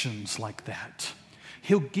impressions like that.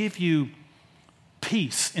 He'll give you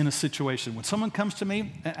peace in a situation. When someone comes to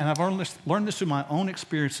me, and I've learned this through my own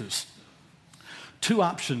experiences, two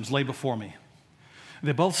options lay before me.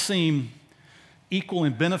 They both seem equal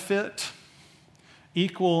in benefit,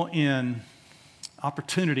 equal in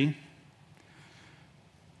opportunity.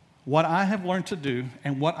 What I have learned to do,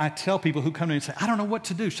 and what I tell people who come to me and say, I don't know what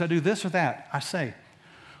to do. Should I do this or that? I say,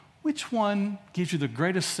 which one gives you the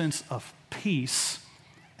greatest sense of peace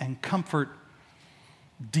and comfort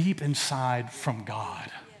deep inside from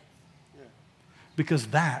God? Because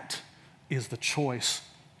that is the choice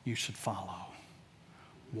you should follow.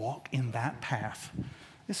 Walk in that path.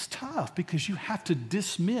 It's tough because you have to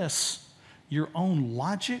dismiss your own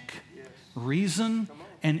logic, reason,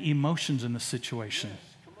 and emotions in the situation.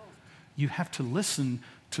 You have to listen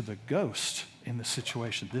to the ghost in the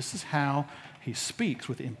situation. This is how he speaks,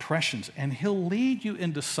 with impressions, and he'll lead you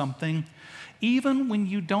into something even when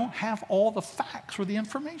you don't have all the facts or the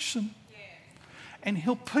information. And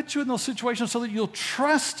he'll put you in those situations so that you'll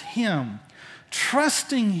trust him.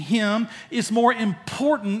 Trusting him is more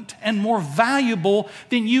important and more valuable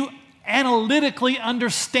than you analytically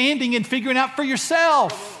understanding and figuring out for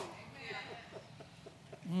yourself.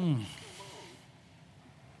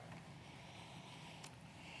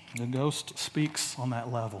 The ghost speaks on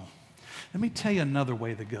that level. Let me tell you another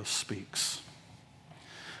way the ghost speaks.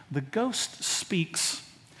 The ghost speaks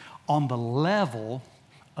on the level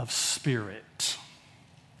of spirit.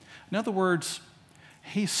 In other words,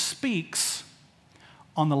 he speaks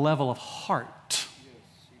on the level of heart.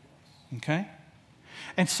 Okay?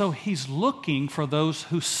 And so he's looking for those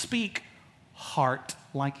who speak heart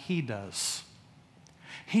like he does.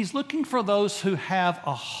 He's looking for those who have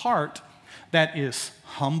a heart that is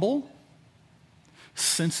humble,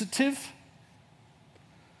 sensitive,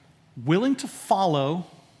 willing to follow,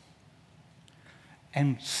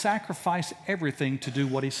 and sacrifice everything to do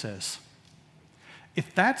what he says.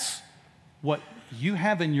 If that's what you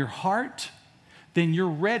have in your heart, then you're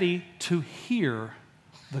ready to hear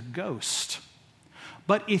the ghost.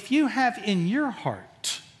 But if you have in your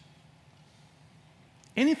heart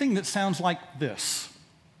anything that sounds like this,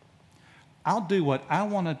 I'll do what I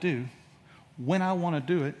want to do, when I want to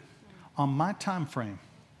do it, on my time frame.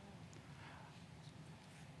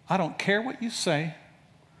 I don't care what you say.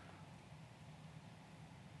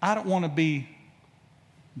 I don't want to be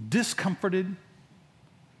discomforted.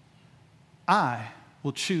 I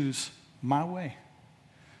will choose my way.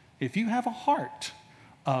 If you have a heart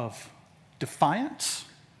of defiance,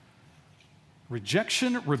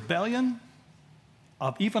 rejection, rebellion,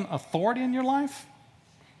 of even authority in your life,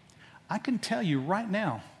 I can tell you right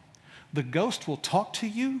now, the ghost will talk to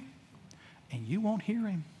you and you won't hear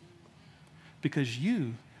him because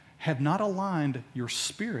you have not aligned your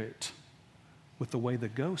spirit with the way the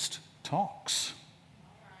ghost talks.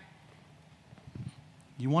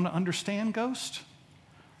 You want to understand ghost?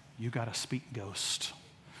 You got to speak ghost.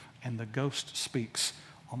 And the ghost speaks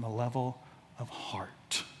on the level of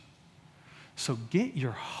heart. So get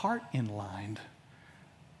your heart in line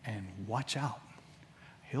and watch out.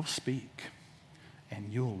 He'll speak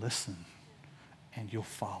and you'll listen and you'll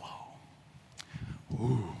follow.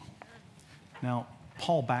 Ooh. Now,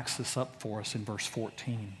 Paul backs this up for us in verse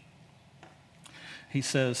 14. He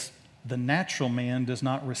says, the natural man does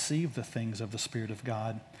not receive the things of the Spirit of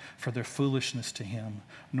God, for their foolishness to him,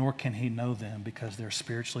 nor can he know them because they're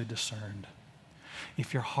spiritually discerned.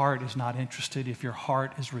 If your heart is not interested, if your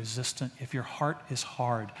heart is resistant, if your heart is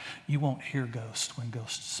hard, you won't hear ghost when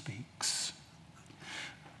ghost speaks.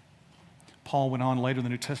 Paul went on later in the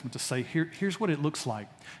New Testament to say, here's what it looks like.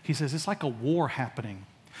 He says, it's like a war happening.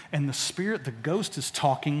 And the spirit, the ghost is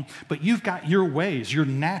talking, but you've got your ways, your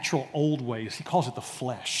natural old ways. He calls it the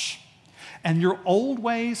flesh. And your old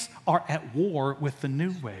ways are at war with the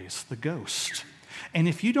new ways, the ghost. And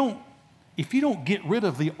if you don't get rid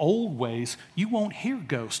of the old ways, you won't hear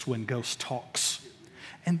ghost when ghost talks.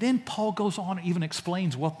 And then Paul goes on and even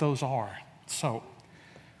explains what those are. So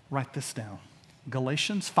write this down.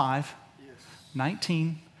 Galatians 5,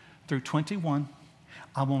 19 through 21.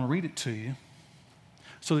 I want to read it to you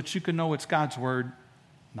so that you can know it's God's word,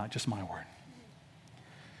 not just my word.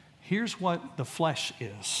 Here's what the flesh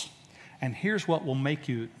is, and here's what will make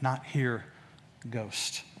you not hear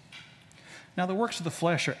ghost. Now, the works of the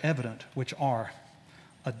flesh are evident, which are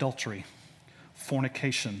adultery,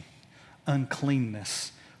 fornication,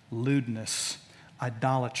 uncleanness, lewdness,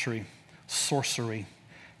 idolatry, sorcery,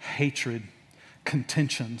 hatred,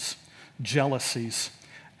 contentions, jealousies,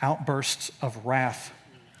 outbursts of wrath,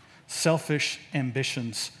 selfish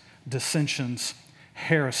ambitions, dissensions,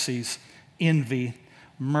 heresies, envy,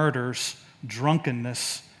 murders,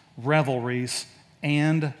 drunkenness, revelries,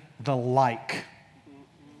 and the like.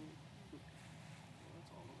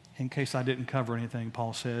 In case I didn't cover anything,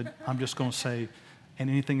 Paul said, I'm just going to say, and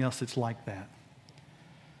anything else that's like that.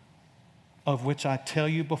 of which I tell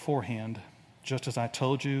you beforehand, just as I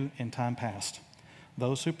told you in time past,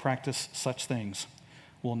 those who practice such things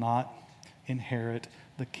will not inherit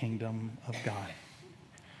the kingdom of God.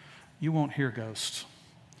 You won't hear ghosts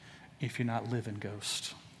if you're not living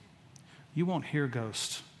ghost. You won't hear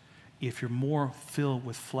ghosts if you're more filled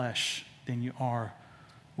with flesh than you are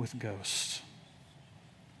with ghosts.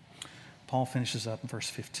 Paul finishes up in verse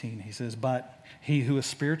 15. He says, but he who is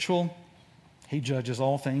spiritual, he judges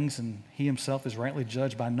all things, and he himself is rightly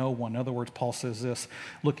judged by no one. In other words, Paul says this,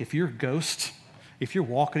 look, if you're a ghost, if you're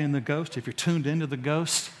walking in the ghost, if you're tuned into the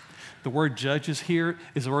ghost, the word judges here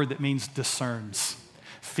is a word that means discerns,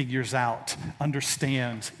 figures out,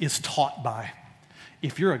 understands, is taught by.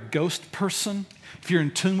 If you're a ghost person, if you're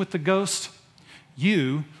in tune with the ghost,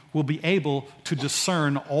 you will be able to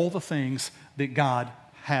discern all the things that God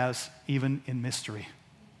has, even in mystery.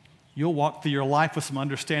 You'll walk through your life with some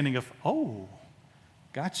understanding of, oh,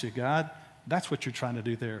 gotcha, God. That's what you're trying to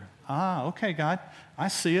do there. Ah, okay, God, I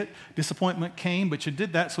see it. Disappointment came, but you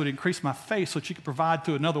did that so it increased my faith so that you could provide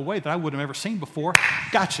through another way that I wouldn't have ever seen before.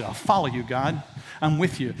 Gotcha, I'll follow you, God. I'm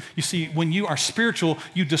with you. You see, when you are spiritual,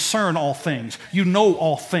 you discern all things. You know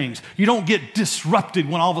all things. You don't get disrupted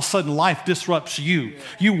when all of a sudden life disrupts you.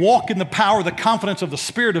 You walk in the power, the confidence of the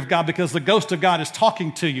Spirit of God because the ghost of God is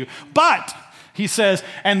talking to you. But, he says,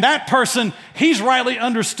 and that person, he's rightly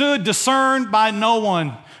understood, discerned by no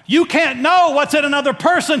one. You can't know what's in another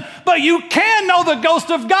person, but you can know the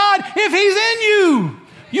ghost of God if he's in you.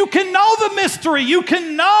 You can know the mystery. You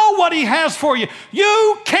can know what he has for you.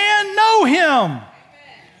 You can know him.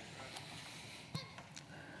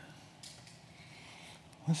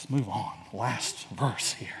 Let's move on. Last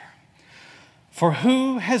verse here. For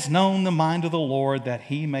who has known the mind of the Lord that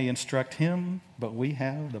he may instruct him? But we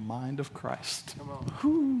have the mind of Christ. Come on.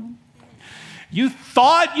 Who? You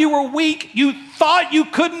thought you were weak. You thought you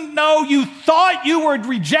couldn't know. You thought you were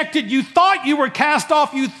rejected. You thought you were cast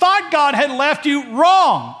off. You thought God had left you.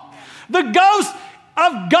 Wrong. The ghost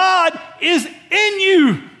of God is in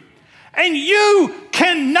you. And you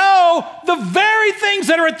can know the very things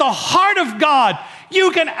that are at the heart of God.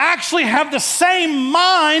 You can actually have the same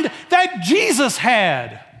mind that Jesus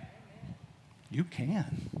had. You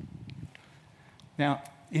can. Now,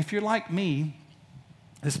 if you're like me,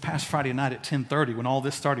 this past Friday night at 10:30, when all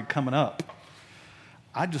this started coming up,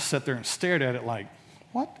 I just sat there and stared at it like,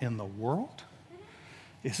 what in the world?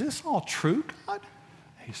 Is this all true, God?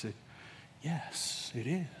 He said, yes, it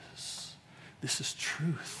is. This is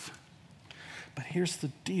truth. But here's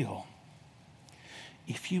the deal.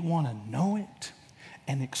 If you want to know it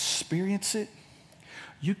and experience it,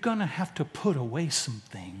 you're going to have to put away some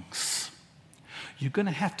things. You're going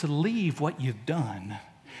to have to leave what you've done,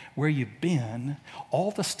 where you've been,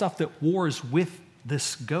 all the stuff that wars with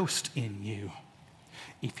this ghost in you.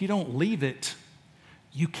 If you don't leave it,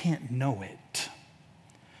 you can't know it.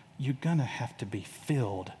 You're going to have to be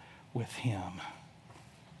filled with him.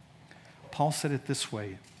 Paul said it this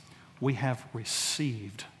way, we have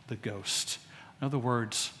received the ghost. In other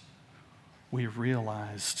words, we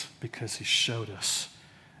realized because he showed us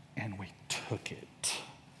and we took it.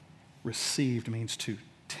 Received means to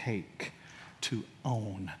take, to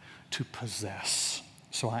own, to possess.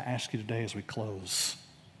 So I ask you today as we close,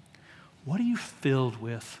 what are you filled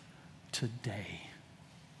with today?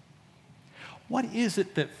 What is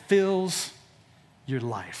it that fills your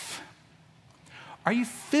life? Are you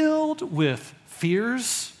filled with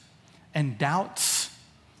fears and doubts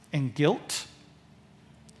and guilt?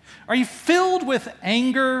 Are you filled with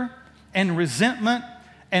anger and resentment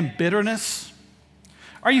and bitterness?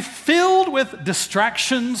 Are you filled with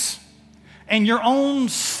distractions and your own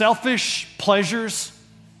selfish pleasures?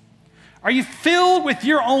 Are you filled with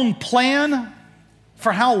your own plan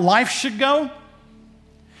for how life should go?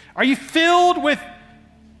 Are you filled with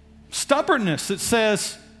stubbornness that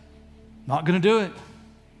says, not going to do it?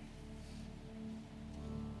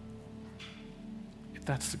 If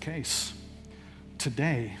that's the case,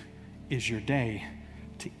 today is your day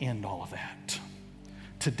to end all of that.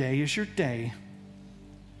 Today is your day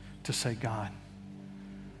to say, God,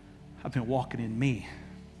 I've been walking in me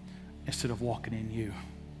instead of walking in you.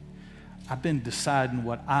 I've been deciding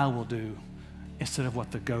what I will do instead of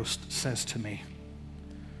what the ghost says to me.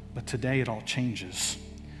 But today it all changes.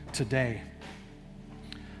 Today,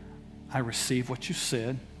 I receive what you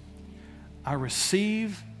said. I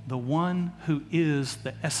receive the one who is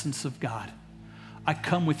the essence of God. I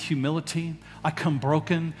come with humility. I come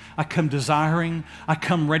broken. I come desiring. I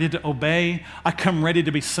come ready to obey. I come ready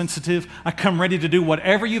to be sensitive. I come ready to do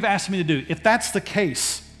whatever you've asked me to do. If that's the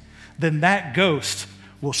case, then that ghost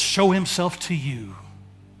will show himself to you.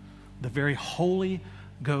 The very Holy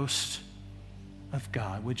Ghost of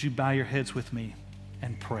God. Would you bow your heads with me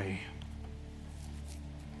and pray?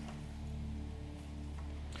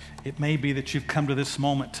 It may be that you've come to this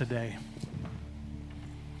moment today,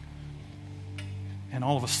 and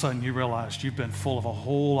all of a sudden you realized you've been full of a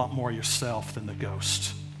whole lot more yourself than the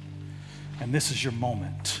ghost. And this is your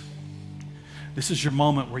moment. This is your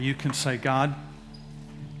moment where you can say, God,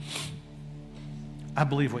 I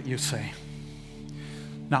believe what you say,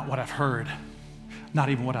 not what I've heard, not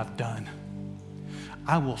even what I've done.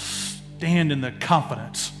 I will stand in the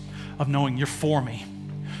confidence of knowing you're for me.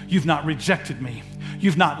 You've not rejected me.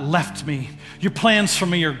 You've not left me. Your plans for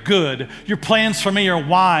me are good. Your plans for me are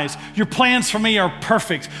wise. Your plans for me are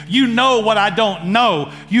perfect. You know what I don't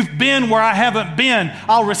know. You've been where I haven't been.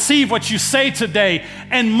 I'll receive what you say today.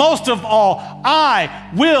 And most of all, I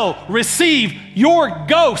will receive your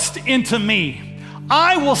ghost into me.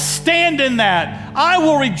 I will stand in that. I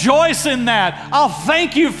will rejoice in that. I'll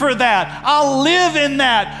thank you for that. I'll live in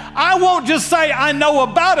that. I won't just say I know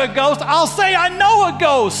about a ghost. I'll say I know a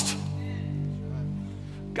ghost.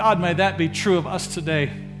 God, may that be true of us today.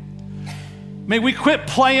 May we quit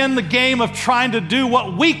playing the game of trying to do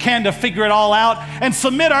what we can to figure it all out and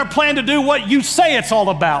submit our plan to do what you say it's all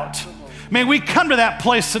about. May we come to that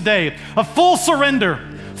place today of full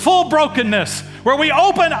surrender, full brokenness, where we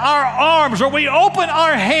open our arms, where we open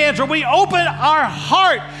our hands, where we open our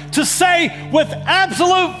heart to say with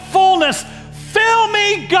absolute fullness, fill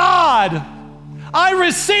me, God. I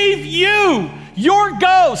receive you, your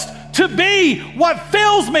ghost, to be what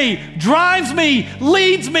fills me, drives me,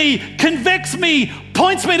 leads me, convicts me,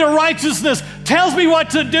 points me to righteousness, tells me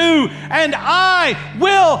what to do, and I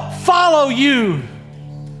will follow you.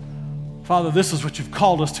 Father, this is what you've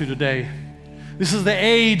called us to today. This is the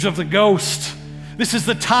age of the ghost. This is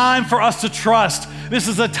the time for us to trust. This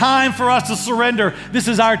is the time for us to surrender. This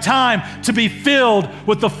is our time to be filled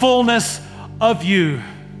with the fullness of you.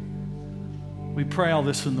 We pray all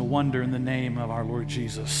this in the wonder in the name of our Lord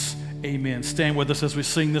Jesus. Amen. Stand with us as we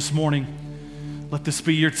sing this morning. Let this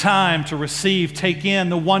be your time to receive, take in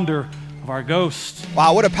the wonder of our ghost.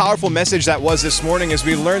 Wow, what a powerful message that was this morning as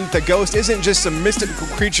we learned that the ghost isn't just a mystical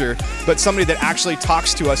creature, but somebody that actually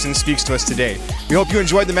talks to us and speaks to us today. We hope you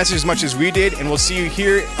enjoyed the message as much as we did, and we'll see you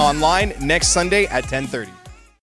here online next Sunday at 10:30.